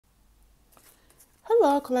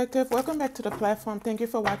Hello, collective. Welcome back to the platform. Thank you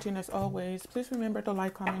for watching as always. Please remember to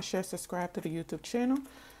like, comment, share, subscribe to the YouTube channel.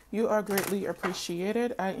 You are greatly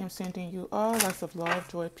appreciated. I am sending you all lots of love,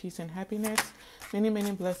 joy, peace, and happiness. Many,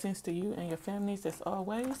 many blessings to you and your families as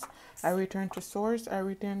always. I return to source. I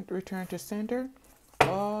return to sender.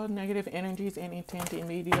 All negative energies and intent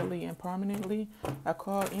immediately and permanently. I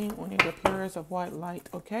call in only the purest of white light,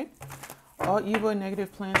 okay? All evil and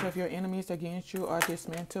negative plans of your enemies against you are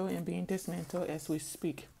dismantled and being dismantled as we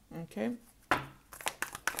speak. Okay?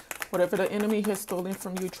 Whatever the enemy has stolen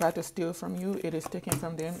from you, tried to steal from you, it is taken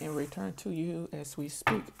from them and returned to you as we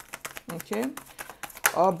speak. Okay?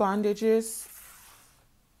 All bondages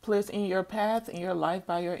placed in your path, in your life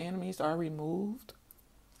by your enemies are removed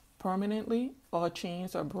permanently. All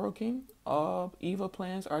chains are broken. All evil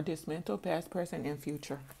plans are dismantled, past, present, and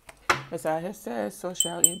future. As I have said, so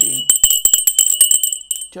shall it be.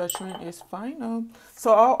 Judgment is final.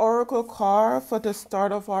 So our oracle card for the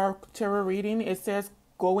start of our tarot reading, it says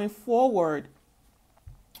going forward.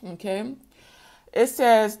 Okay. It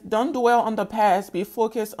says don't dwell on the past. Be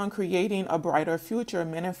focused on creating a brighter future.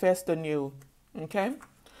 Manifest the new. Okay.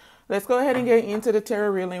 Let's go ahead and get into the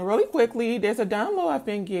tarot reading really quickly. There's a download I've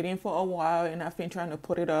been getting for a while and I've been trying to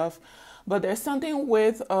put it off. But there's something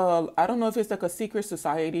with, I don't know if it's like a secret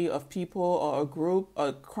society of people or a group,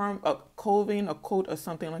 a coven, a cult or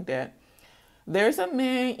something like that. There's a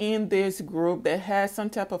man in this group that has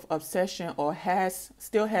some type of obsession or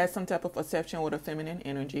still has some type of obsession with a feminine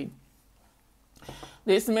energy.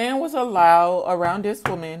 This man was allowed around this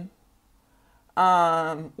woman.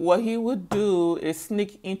 What he would do is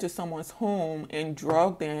sneak into someone's home and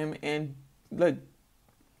drug them and like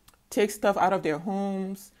take stuff out of their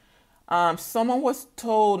homes. Someone was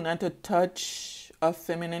told not to touch a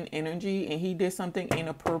feminine energy and he did something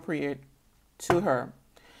inappropriate to her.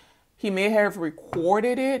 He may have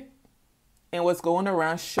recorded it and was going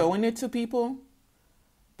around showing it to people.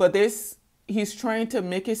 But he's trying to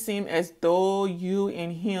make it seem as though you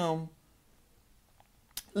and him,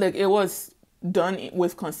 like it was done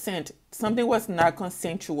with consent. Something was not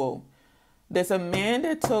consensual. There's a man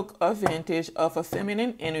that took advantage of a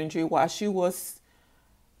feminine energy while she was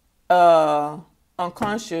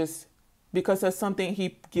unconscious because of something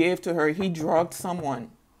he gave to her. He drugged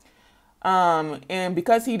someone. And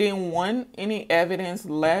because he didn't want any evidence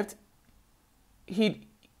left,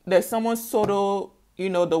 that someone subtle,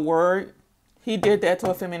 the word, he did that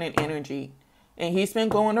to a feminine energy. And he's been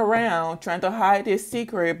going around trying to hide his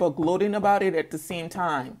secret, but gloating about it at the same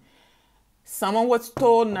time. Someone was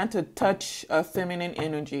told not to touch a feminine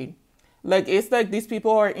energy. Like, it's like these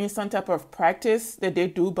people are in some type of practice that they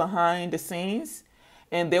do behind the scenes.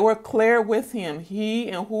 And they were clear with him. He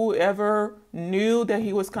and whoever knew that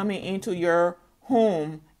he was coming into your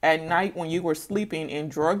home at night when you were sleeping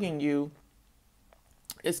and drugging you.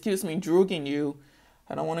 I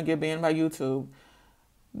don't want to get banned by YouTube.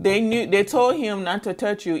 They told him not to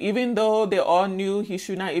touch you, even though they all knew he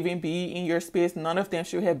should not even be in your space. None of them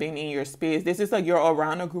should have been in your space. This is like you're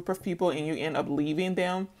around a group of people and you end up leaving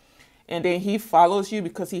them. And then he follows you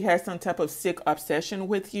because he has some type of sick obsession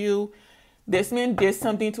with you. This man did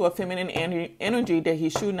something to a feminine energy that he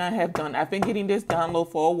should not have done. I've been getting this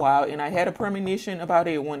download for a while, and I had a premonition about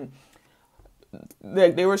it when,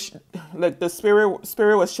 like, the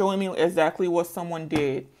spirit was showing me exactly what someone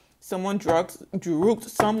did. Someone drugged a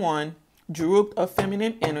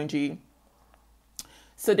feminine energy,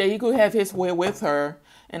 so that he could have his way with her.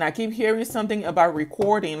 And I keep hearing something about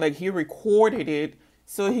recording, like he recorded it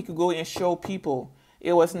so he could go and show people.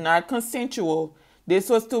 It was not consensual. This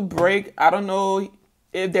was to break. I don't know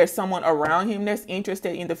if there's someone around him that's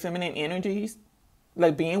interested in the feminine energies,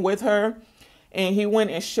 like being with her. And he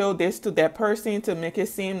went and showed this to that person to make it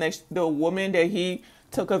seem like the woman that he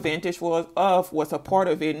took advantage of was a part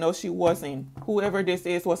of it. No, she wasn't. Whoever this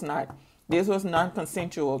is was not. This was not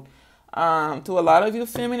consensual. To a lot of you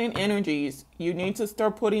feminine energies, you need to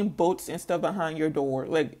start putting bolts and stuff behind your door,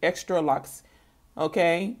 like extra locks,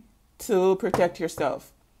 okay, to protect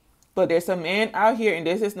yourself. But there's a man out here, and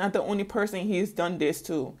this is not the only person he's done this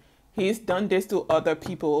to. He's done this to other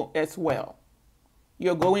people as well.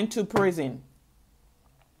 You're going to prison.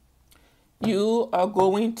 You are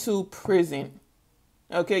going to prison.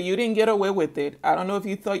 Okay, you didn't get away with it. I don't know if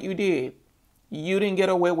you thought you did. You didn't get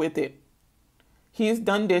away with it. He's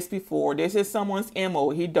done this before. This is someone's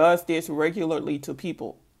MO. He does this regularly to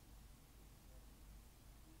people.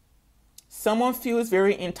 Someone feels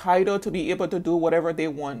very entitled to be able to do whatever they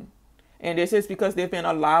want. And this is because they've been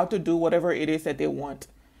allowed to do whatever it is that they want.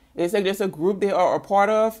 It's like there's a group they are a part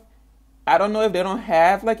of, I don't know if they don't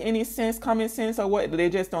have like any sense, common sense, or what. They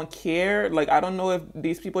just don't care. Like, I don't know if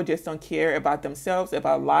these people just don't care about themselves,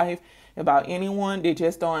 about life, about anyone. They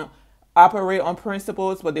just don't operate on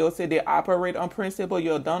principles, but they'll say they operate on principle.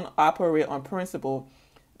 You don't operate on principle.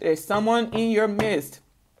 There's someone in your midst.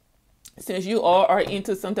 Since you all are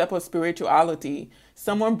into some type of spirituality,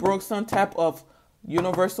 someone broke some type of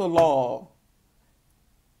universal law.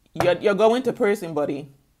 You're going to prison,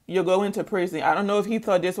 buddy. You're going to prison. I don't know if he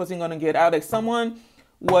thought this wasn't going to get out. Like, someone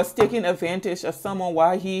was taking advantage of someone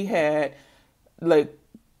while he had, like,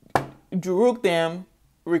 drug them,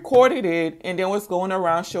 recorded it, and then was going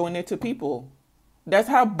around showing it to people. That's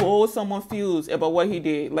how bold someone feels about what he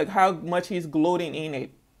did. Like, how much he's gloating in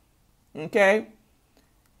it. Okay?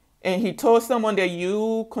 And he told someone that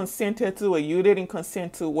you consented to it. You didn't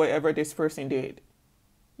consent to whatever this person did.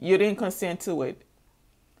 You didn't consent to it.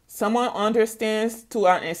 Someone understands to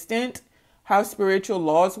an extent how spiritual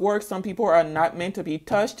laws work. Some people are not meant to be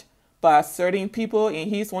touched by certain people, and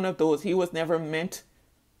he's one of those. He was never meant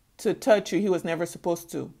to touch you. He was never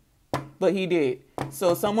supposed to, but he did.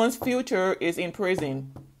 So someone's future is in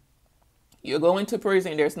prison. You're going to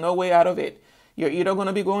prison. There's no way out of it. You're either going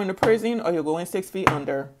to be going to prison or you're going 6 feet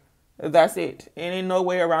under. That's it. Ain't no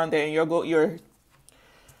way around there. And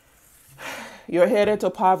you're headed to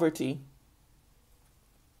poverty.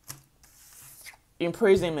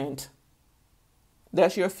 Imprisonment.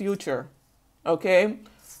 That's your future. Okay?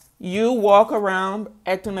 You walk around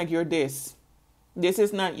acting like you're this. This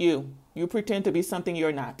is not you. You pretend to be something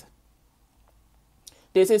you're not.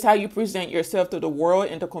 This is how you present yourself to the world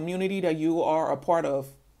and the community that you are a part of.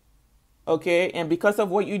 Okay? And because of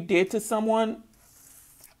what you did to someone,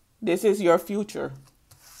 this is your future.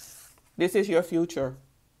 This is your future.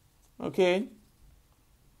 Okay?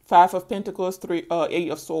 5 of Pentacles, 8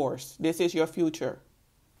 of Swords. This is your future.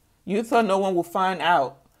 You thought no one will find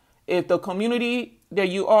out. If the community that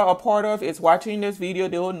you are a part of is watching this video,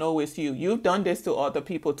 they will know it's you. You've done this to other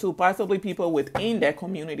people too, possibly people within that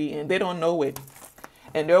community, and they don't know it.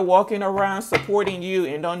 And they're walking around supporting you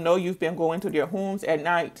and don't know you've been going to their homes at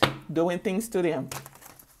night, doing things to them.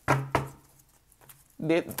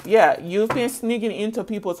 You've been sneaking into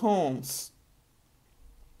people's homes.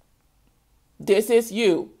 This is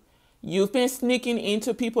you. You've been sneaking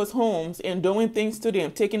into people's homes and doing things to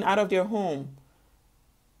them, taking out of their home.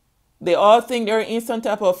 They all think they're in some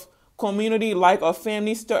type of community, like a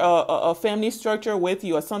family structure with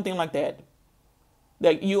you or something like that.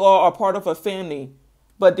 That you all are part of a family.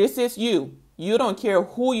 But this is you. You don't care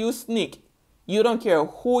who you sneak. You don't care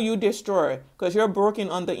who you destroy because you're broken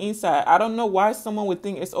on the inside. I don't know why someone would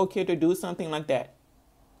think it's okay to do something like that.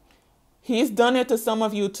 He's done it to some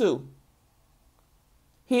of you too.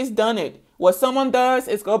 He's done it. What someone does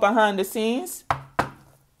is go behind the scenes.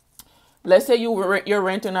 Let's say you're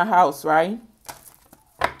renting a house, right?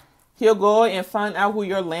 He'll go and find out who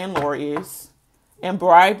your landlord is and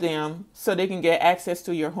bribe them so they can get access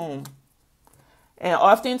to your home. And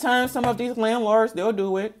oftentimes, some of these landlords, they'll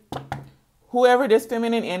do it. Whoever this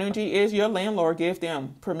feminine energy is, your landlord gives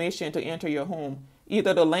them permission to enter your home.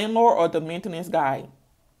 Either the landlord or the maintenance guy.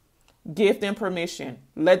 Give them permission.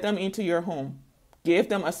 Let them into your home. Give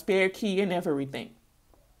them a spare key and everything.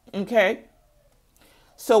 Okay?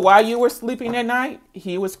 So while you were sleeping at night,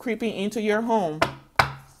 he was creeping into your home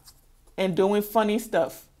and doing funny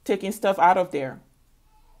stuff, taking stuff out of there.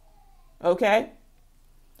 Okay?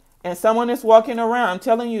 And someone is walking around. I'm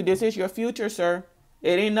telling you, this is your future, sir.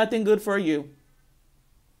 It ain't nothing good for you.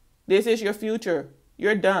 This is your future.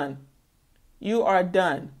 You're done. You are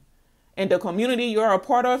done. And the community you're a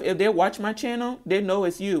part of, if they watch my channel, they know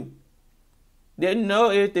it's you. They know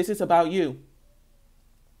this is about you.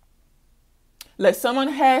 Like someone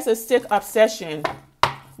has a sick obsession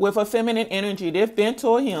with a feminine energy. They've been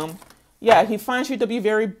told him, yeah, he finds you to be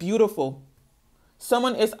very beautiful.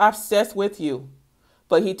 Someone is obsessed with you.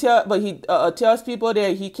 But he tells people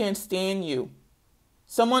that he can't stand you.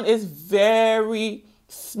 Someone is very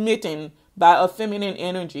smitten by a feminine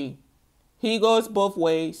energy. He goes both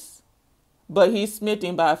ways, but he's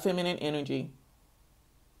smitten by a feminine energy.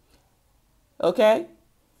 Okay?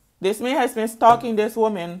 This man has been stalking this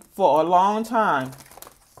woman for a long time.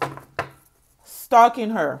 Stalking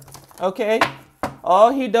her. Okay?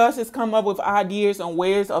 All he does is come up with ideas and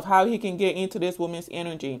ways of how he can get into this woman's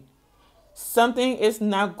energy. Something is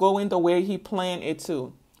not going the way he planned it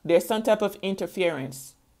to. There's some type of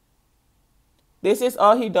interference. This is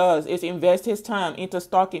all he does, is invest his time into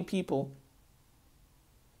stalking people.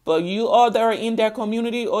 But you all that are in that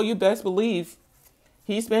community, oh, you best believe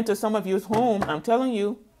he's been to some of your homes. I'm telling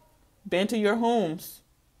you, been to your homes.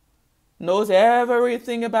 Knows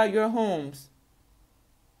everything about your homes.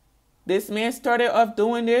 This man started off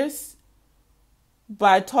doing this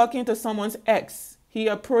by talking to someone's ex. He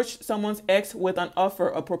approached someone's ex with an offer,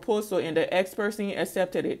 a proposal, and the ex person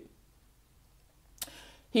accepted it.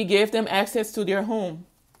 He gave them access to their home.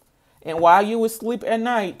 And while you would sleep at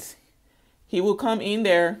night, he would come in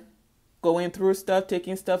there, going through stuff,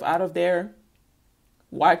 taking stuff out of there,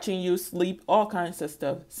 watching you sleep, all kinds of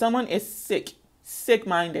stuff. Someone is sick,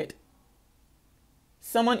 sick-minded.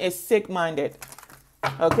 Someone is sick-minded.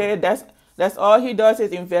 Okay, that's all he does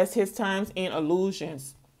is invest his time in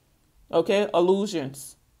illusions. Okay,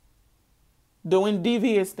 illusions. Doing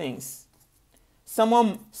devious things.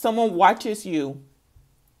 Someone watches you.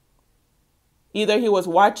 Either he was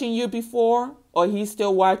watching you before or he's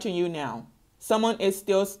still watching you now. Someone is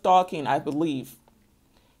still stalking, I believe.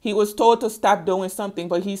 He was told to stop doing something,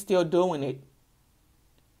 but he's still doing it.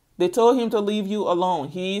 They told him to leave you alone.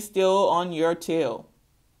 He's still on your tail.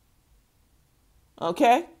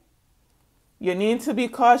 Okay? You need to be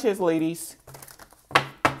cautious, ladies.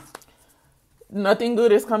 Nothing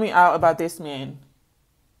good is coming out about this man.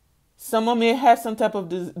 Someone may have some type of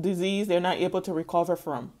disease they're not able to recover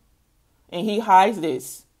from. And he hides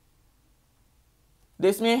this.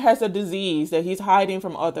 This man has a disease that he's hiding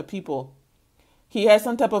from other people. He has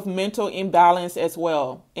some type of mental imbalance as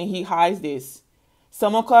well. And he hides this.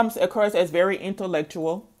 Someone comes across as very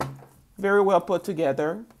intellectual. Very well put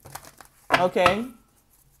together. Okay?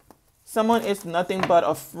 Someone is nothing but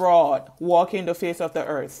a fraud walking the face of the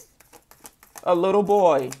earth. A little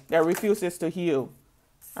boy that refuses to heal.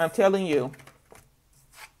 I'm telling you.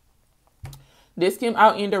 This came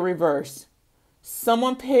out in the reverse.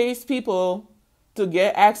 Someone pays people to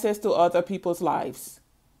get access to other people's lives.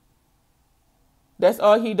 That's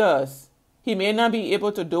all he does. He may not be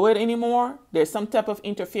able to do it anymore. There's some type of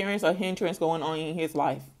interference or hindrance going on in his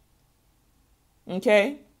life.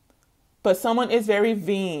 Okay? But someone is very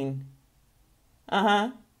vain.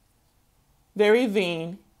 Very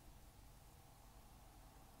vain.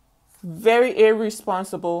 Very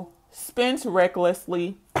irresponsible. Spends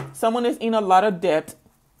recklessly. Someone is in a lot of debt.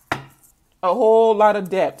 A whole lot of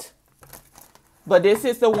debt. But this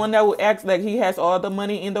is the one that will act like he has all the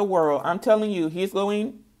money in the world. I'm telling you, he's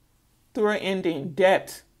going through an ending.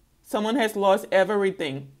 Debt. Someone has lost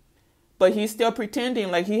everything. But he's still pretending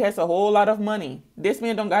like he has a whole lot of money. This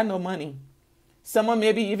man don't got no money. Someone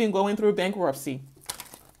may be even going through bankruptcy.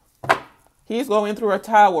 He's going through a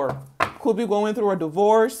tower. Could be going through a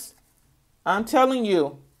divorce. I'm telling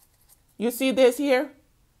you. You see this here?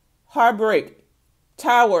 Heartbreak.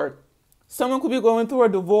 Tower. Someone could be going through a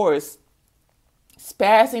divorce.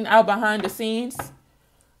 Spazzing out behind the scenes.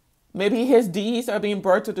 Maybe his deeds are being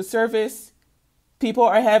brought to the surface. People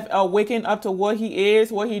are waking up to what he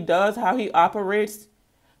is, what he does, how he operates.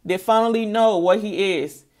 They finally know what he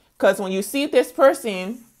is. Because when you see this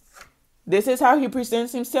person, this is how he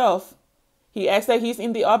presents himself. He acts like he's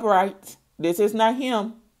in the upright. This is not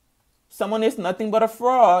him. Someone is nothing but a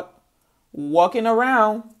fraud. Walking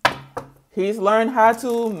around. He's learned how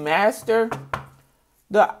to master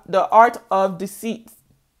the art of deceit.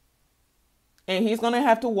 And he's going to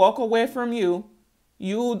have to walk away from you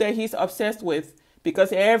that he's obsessed with,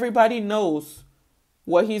 because everybody knows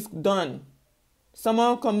what he's done.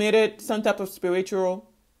 Someone committed some type of spiritual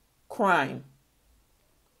crime.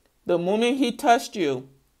 The moment he touched you,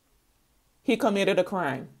 he committed a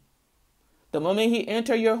crime. The moment he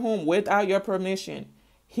entered your home without your permission,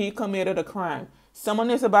 he committed a crime.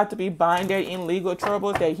 Someone is about to be binded in legal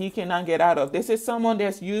troubles that he cannot get out of. This is someone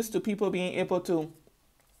that's used to people being able to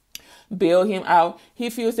bail him out. He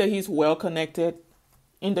feels that he's well connected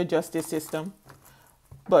in the justice system.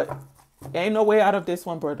 But ain't no way out of this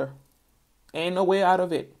one, brother. Ain't no way out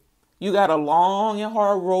of it. You got a long and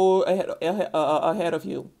hard road ahead of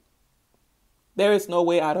you. There is no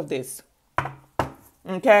way out of this.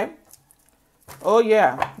 Okay? Oh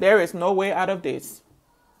yeah, there is no way out of this.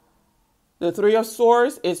 The Three of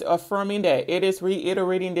Swords is affirming that. It is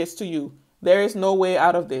reiterating this to you. There is no way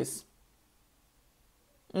out of this.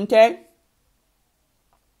 Okay?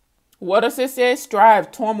 What does it say?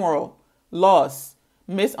 Strife, turmoil, loss,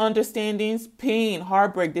 misunderstandings, pain,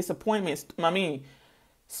 heartbreak, disappointments.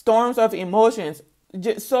 Storms of emotions,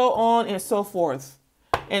 so on and so forth.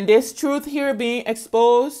 And this truth here being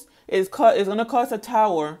exposed is going to cause a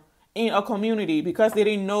tower in a community because they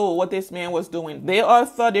didn't know what this man was doing. They all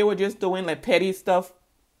thought they were just doing like petty stuff.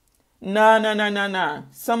 Nah.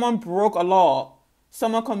 Someone broke a law.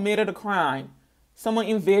 Someone committed a crime. Someone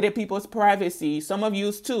invaded people's privacy. Some of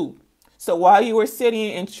you too. So while you were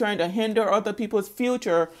sitting and trying to hinder other people's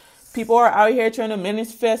future, people are out here trying to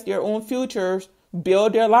manifest their own futures,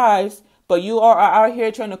 build their lives, but you are out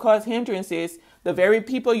here trying to cause hindrances The very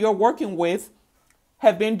people you're working with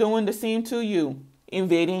have been doing the same to you,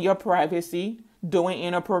 invading your privacy, doing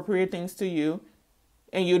inappropriate things to you,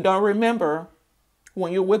 and you don't remember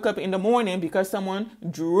when you wake up in the morning because someone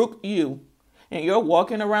drooked you, and you're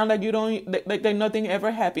walking around like you don't, like nothing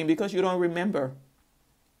ever happened because you don't remember.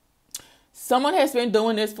 Someone has been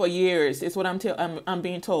doing this for years. Is what I'm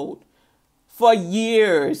being told. For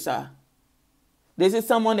years. This is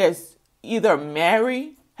someone that's either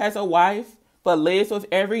married, has a wife, but lives with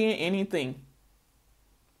every and anything.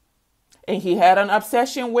 And he had an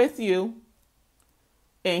obsession with you,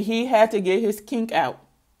 and he had to get his kink out.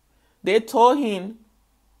 They told him,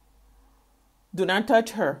 do not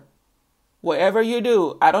touch her. Whatever you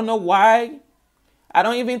do, I don't know why. I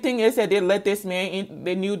don't even think it said they let this man in.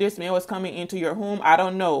 They knew this man was coming into your home. I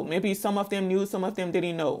don't know. Maybe some of them knew, some of them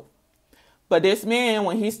didn't know. But this man,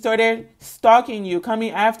 when he started stalking you,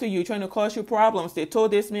 coming after you, trying to cause you problems, they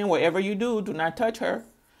told this man, whatever you do not touch her.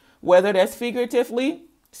 Whether that's figuratively,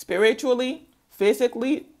 spiritually,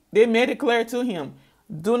 physically, they made it clear to him,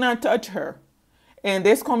 do not touch her. And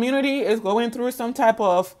this community is going through some type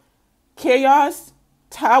of chaos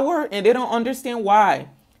tower, and they don't understand why.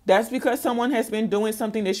 That's because someone has been doing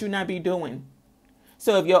something they should not be doing.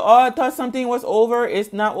 So if you all thought something was over,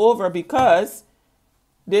 it's not over, because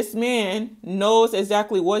this man knows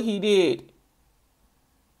exactly what he did.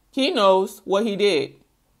 He knows what he did.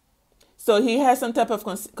 So he has some type of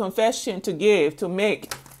confession to give, to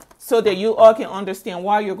make, so that you all can understand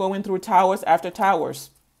why you're going through towers after towers.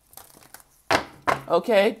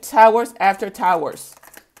 Okay? Towers after towers.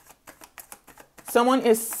 Someone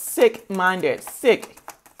is sick-minded. Sick.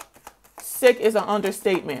 Sick is an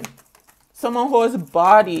understatement. Someone whose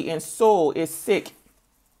body and soul is sick.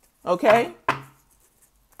 Okay?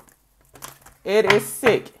 It is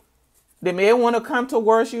sick. They may want to come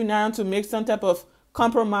towards you now to make some type of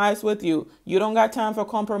compromise with you. You don't got time for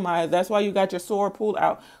compromise. That's why you got your sword pulled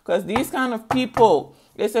out. Because these kind of people,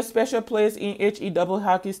 it's a special place in HE double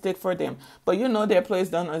hockey stick for them. But you know their place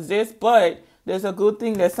doesn't exist. But there's a good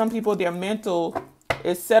thing that some people, their mental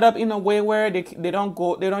is set up in a way where they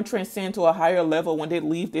don't transcend to a higher level when they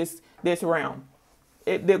leave this realm.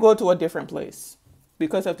 They go to a different place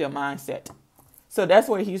because of their mindset. So that's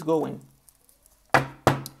where he's going.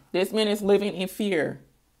 This man is living in fear.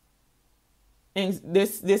 And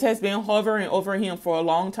this has been hovering over him for a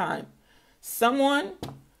long time. Someone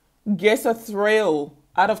gets a thrill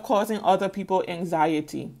out of causing other people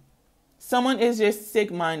anxiety. Someone is just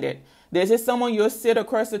sick-minded. This is someone you'll sit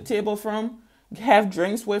across the table from, have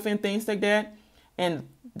drinks with and things like that. And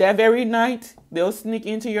that very night, they'll sneak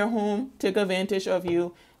into your home, take advantage of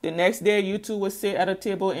you. The next day, you two will sit at a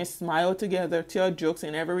table and smile together, tell jokes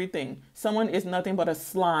and everything. Someone is nothing but a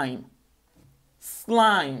slime.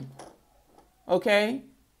 Slime. Okay?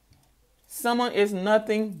 Someone is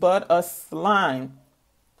nothing but a slime.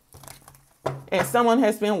 And someone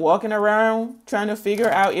has been walking around trying to figure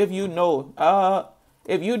out if you know.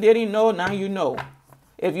 If you didn't know, now you know.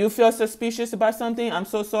 If you feel suspicious about something, I'm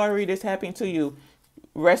so sorry this happened to you.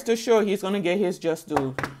 Rest assured, he's going to get his just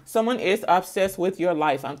due. Someone is obsessed with your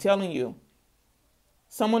life. I'm telling you.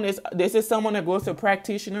 This is someone that goes to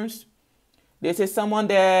practitioners. This is someone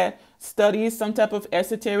that studies some type of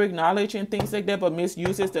esoteric knowledge and things like that, but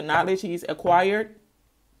misuses the knowledge he's acquired.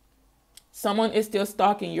 Someone is still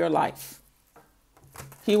stalking your life.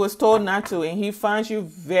 He was told not to, and he finds you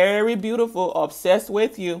very beautiful, obsessed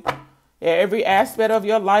with you. Every aspect of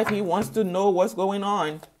your life, he wants to know what's going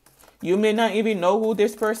on. You may not even know who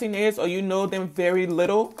this person is, or you know them very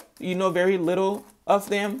little. You know very little of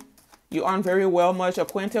them. You aren't very well much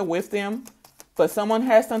acquainted with them. But someone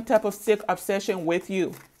has some type of sick obsession with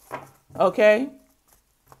you. Okay?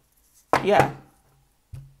 Yeah.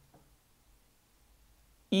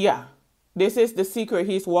 Yeah. This is the secret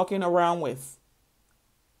he's walking around with.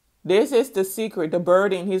 This is the secret, the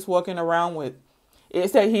burden he's walking around with.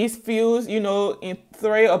 It's that he feels, in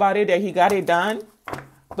thrill about it, that he got it done.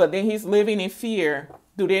 But then he's living in fear.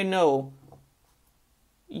 Do they know?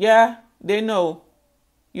 Yeah, they know.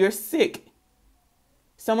 You're sick.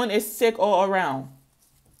 Someone is sick all around.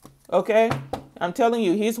 Okay? I'm telling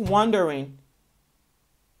you, he's wondering.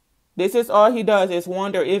 This is all he does, is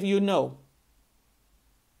wonder if you know.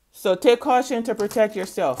 So take caution to protect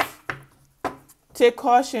yourself. Take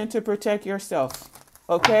caution to protect yourself.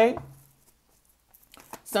 Okay?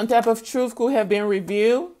 Some type of truth could have been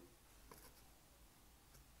revealed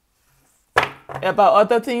about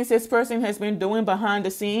other things this person has been doing behind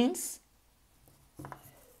the scenes.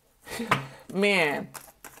 Man,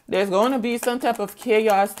 there's going to be some type of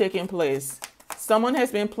chaos taking place. Someone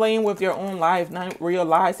has been playing with your own life, not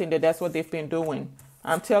realizing that that's what they've been doing.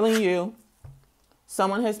 I'm telling you,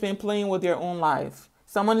 Someone has been playing with their own life.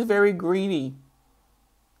 Someone is very greedy,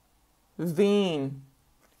 vain,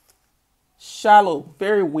 shallow,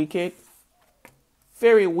 very wicked,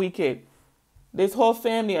 very wicked. This whole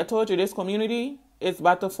family, I told you, this community is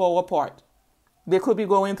about to fall apart. They could be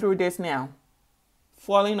going through this now,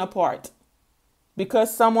 falling apart,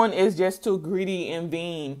 because someone is just too greedy and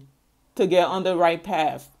vain to get on the right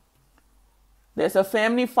path. There's a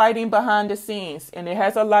family fighting behind the scenes, and it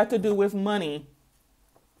has a lot to do with money.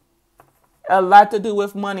 A lot to do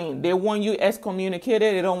with money. They want you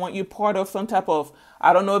excommunicated. They don't want you part of some type of,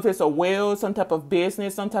 I don't know if it's a will, some type of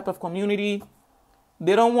business, some type of community.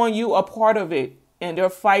 They don't want you a part of it, and they're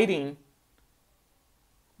fighting.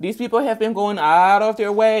 These people have been going out of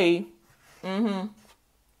their way to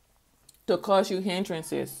cause you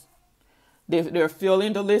hindrances. They're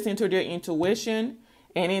failing to listen to their intuition.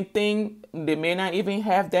 Anything, they may not even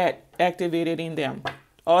have that activated in them.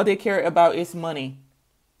 All they care about is money.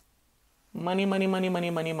 Money, money, money, money,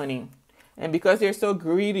 money, money. And because they're so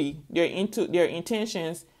greedy, they're into their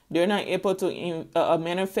intentions, they're not able to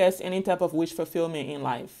manifest any type of wish fulfillment in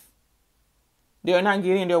life. They're not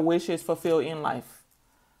getting their wishes fulfilled in life.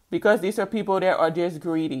 Because these are people that are just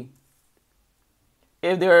greedy.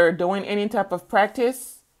 If they're doing any type of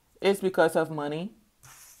practice, it's because of money.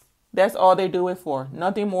 That's all they do it for.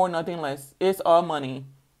 Nothing more, nothing less. It's all money.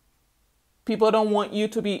 People don't want you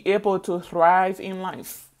to be able to thrive in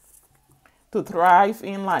life. To thrive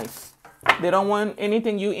in life. They don't want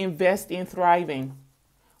anything you invest in thriving.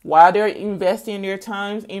 While they're investing their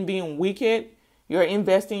time in being wicked, you're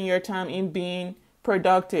investing your time in being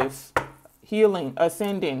productive, healing,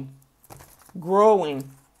 ascending,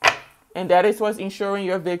 growing. And that is what's ensuring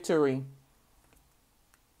your victory.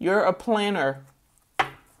 You're a planner.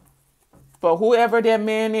 But whoever that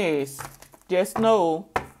man is, just know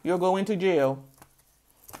you're going to jail.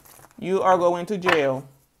 You are going to jail.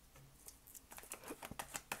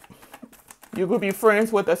 You could be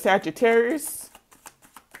friends with a Sagittarius,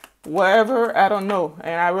 whatever, I don't know.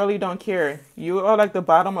 And I really don't care. You are like the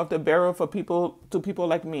bottom of the barrel for people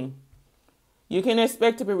like me. You can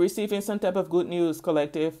expect to be receiving some type of good news,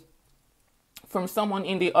 collective, from someone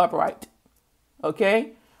in the upright.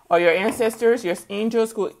 Okay? Or your ancestors, your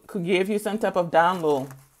angels could give you some type of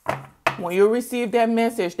download. When you receive that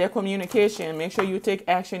message, that communication, make sure you take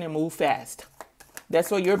action and move fast.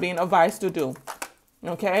 That's what you're being advised to do.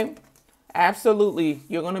 Okay? Absolutely.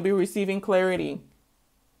 You're going to be receiving clarity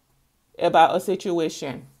about a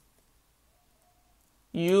situation.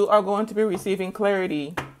 You are going to be receiving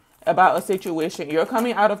clarity about a situation. You're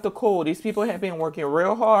coming out of the cold. These people have been working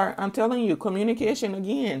real hard. I'm telling you, communication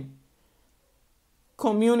again.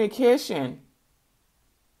 Communication.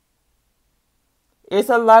 It's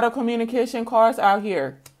a lot of communication cards out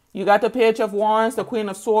here. You got the Page of Wands, the Queen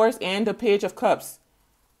of Swords, and the Page of Cups.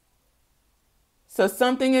 So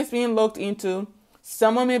something is being looked into.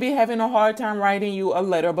 Someone may be having a hard time writing you a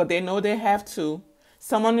letter, but they know they have to.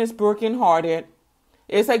 Someone is brokenhearted.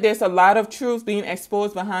 It's like there's a lot of truth being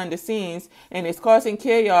exposed behind the scenes, and it's causing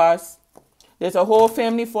chaos. There's a whole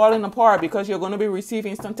family falling apart because you're going to be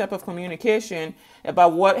receiving some type of communication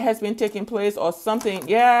about what has been taking place or something.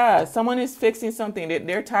 Yeah, someone is fixing something.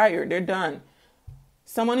 They're tired. They're done.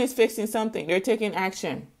 Someone is fixing something. They're taking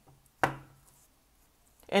action.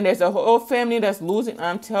 And there's a whole family that's losing.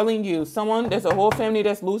 I'm telling you, there's a whole family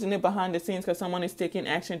that's losing it behind the scenes because someone is taking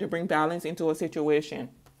action to bring balance into a situation.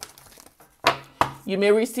 You may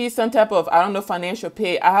receive some type of, I don't know, financial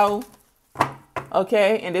payout.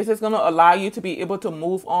 Okay, and this is going to allow you to be able to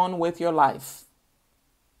move on with your life.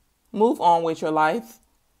 Move on with your life.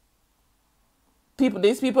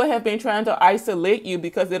 These people have been trying to isolate you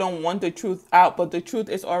because they don't want the truth out, but the truth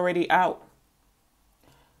is already out.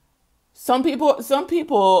 Some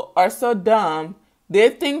people are so dumb. They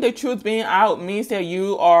think the truth being out means that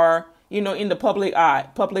you are, in the public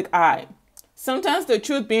eye. Sometimes the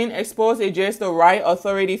truth being exposed is just the right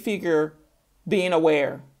authority figure being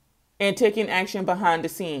aware and taking action behind the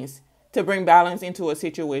scenes to bring balance into a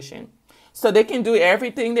situation. So they can do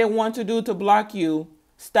everything they want to do to block you,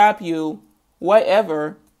 stop you,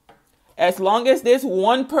 whatever. As long as this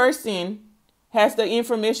one person has the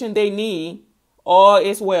information they need, all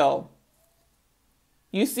is well.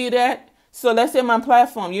 You see that? So let's say my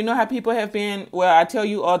platform, you know how people have been, well, I tell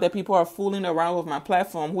you all that people are fooling around with my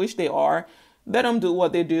platform, which they are. Let them do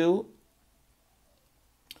what they do.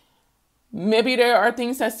 Maybe there are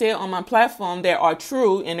things I say on my platform that are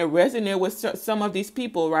true and they resonate with some of these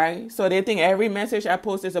people, right? So they think every message I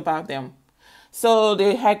post is about them. So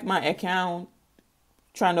they hack my account,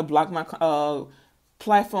 trying to block my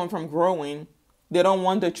platform from growing. They don't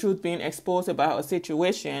want the truth being exposed about a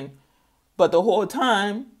situation. But the whole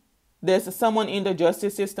time, there's someone in the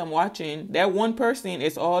justice system watching. That one person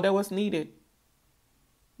is all that was needed.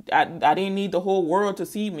 I didn't need the whole world to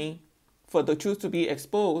see me for the truth to be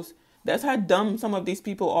exposed. That's how dumb some of these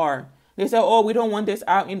people are. They say, oh, we don't want this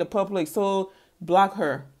out in the public, so block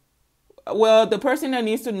her. Well, the person that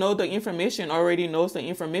needs to know the information already knows the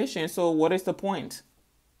information, so what is the point?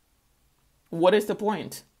 What is the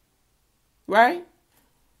point? Right?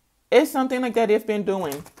 It's something like that they've been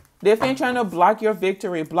doing. They've been trying to block your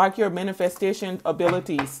victory, block your manifestation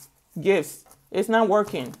abilities, gifts. It's not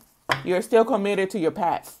working. You're still committed to your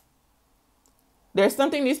path. There's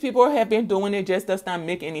something these people have been doing. It just does not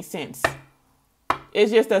make any sense. It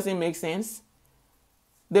just doesn't make sense.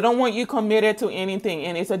 They don't want you committed to anything.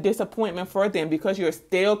 And it's a disappointment for them because you're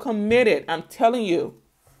still committed. I'm telling you,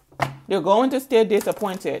 they're going to stay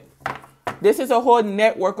disappointed. This is a whole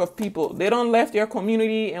network of people. They don't left their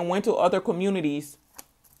community and went to other communities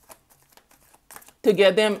to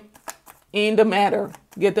get them in the matter,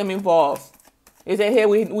 get them involved. They say, hey,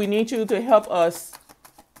 we need you to help us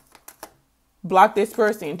block this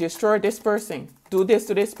person, destroy this person, do this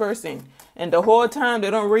to this person. And the whole time they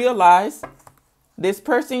don't realize this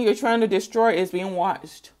person you're trying to destroy is being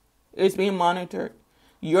watched. It's being monitored.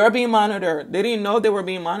 You're being monitored. They didn't know they were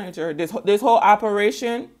being monitored. This whole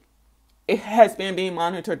operation, it has been being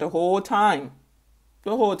monitored the whole time.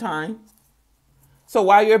 The whole time. So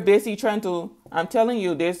while you're busy trying to, I'm telling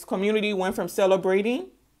you, this community went from celebrating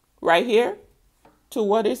right here to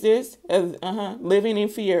what is this? Living in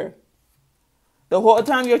fear. The whole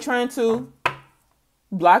time you're trying to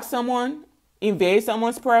block someone, invade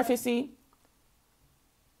someone's privacy,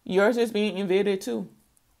 yours is being invaded too.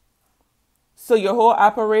 So your whole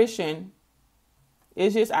operation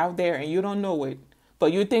is just out there and you don't know it.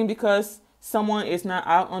 But you think because someone is not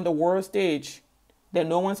out on the world stage that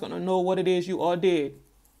no one's going to know what it is you all did.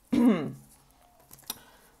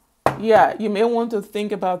 Yeah, you may want to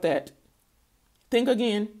think about that. Think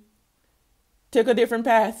again. Take a different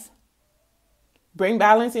path. Bring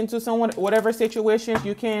balance into whatever situations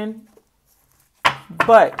you can.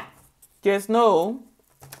 But just know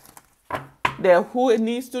that who it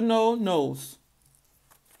needs to know knows.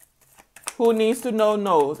 Who needs to know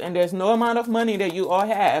knows. And there's no amount of money that you all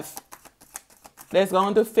have that's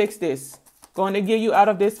going to fix this. Going to get you out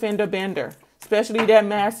of this fender bender. Especially that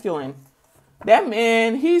masculine. That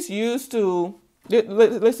man, he's used to...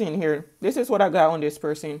 Listen here. This is what I got on this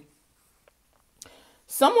person.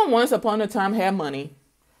 Someone once upon a time had money,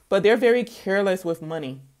 but they're very careless with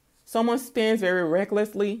money. Someone spends very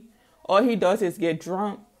recklessly. All he does is get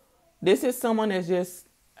drunk. This is someone that's just...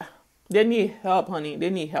 They need help, honey. They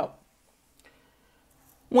need help.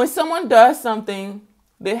 When someone does something,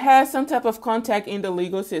 they have some type of contact in the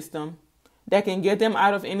legal system that can get them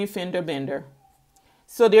out of any fender bender.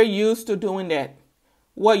 So they're used to doing that.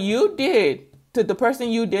 What you did to the person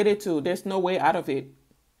you did it to, there's no way out of it.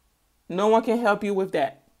 No one can help you with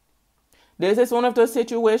that. This is one of those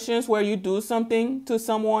situations where you do something to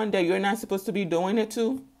someone that you're not supposed to be doing it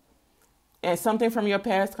to, and something from your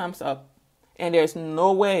past comes up, and there's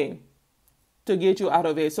no way to get you out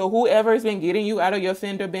of it. So whoever has been getting you out of your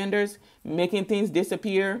fender benders, making things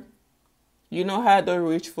disappear, you know how the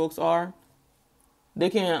rich folks are. They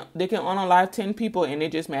can unalive 10 people and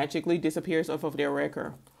it just magically disappears off of their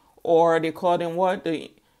record. Or they call them what?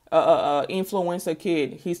 The influencer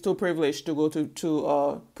kid. He's too privileged to go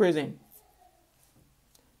to prison.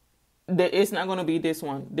 It's not going to be this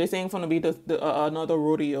one. This ain't going to be another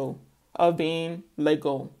rodeo of being let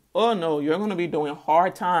go. Oh no, you're going to be doing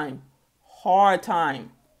hard time for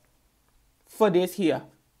this here.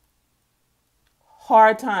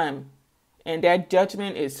 Hard time. And that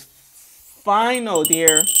judgment is final,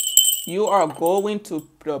 dear. You are going to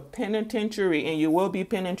the penitentiary and you will be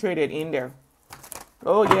penetrated in there.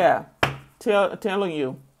 Oh yeah. Telling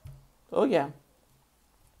you. Oh yeah.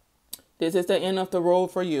 This is the end of the road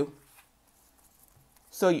for you.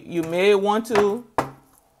 So you may want to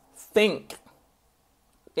think.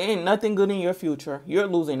 There ain't nothing good in your future. You're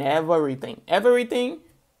losing everything. Everything.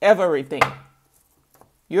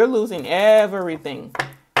 You're losing everything.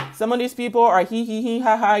 Some of these people are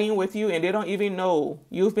ha-haing with you and they don't even know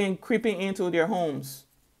you've been creeping into their homes.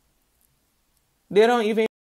 They don't even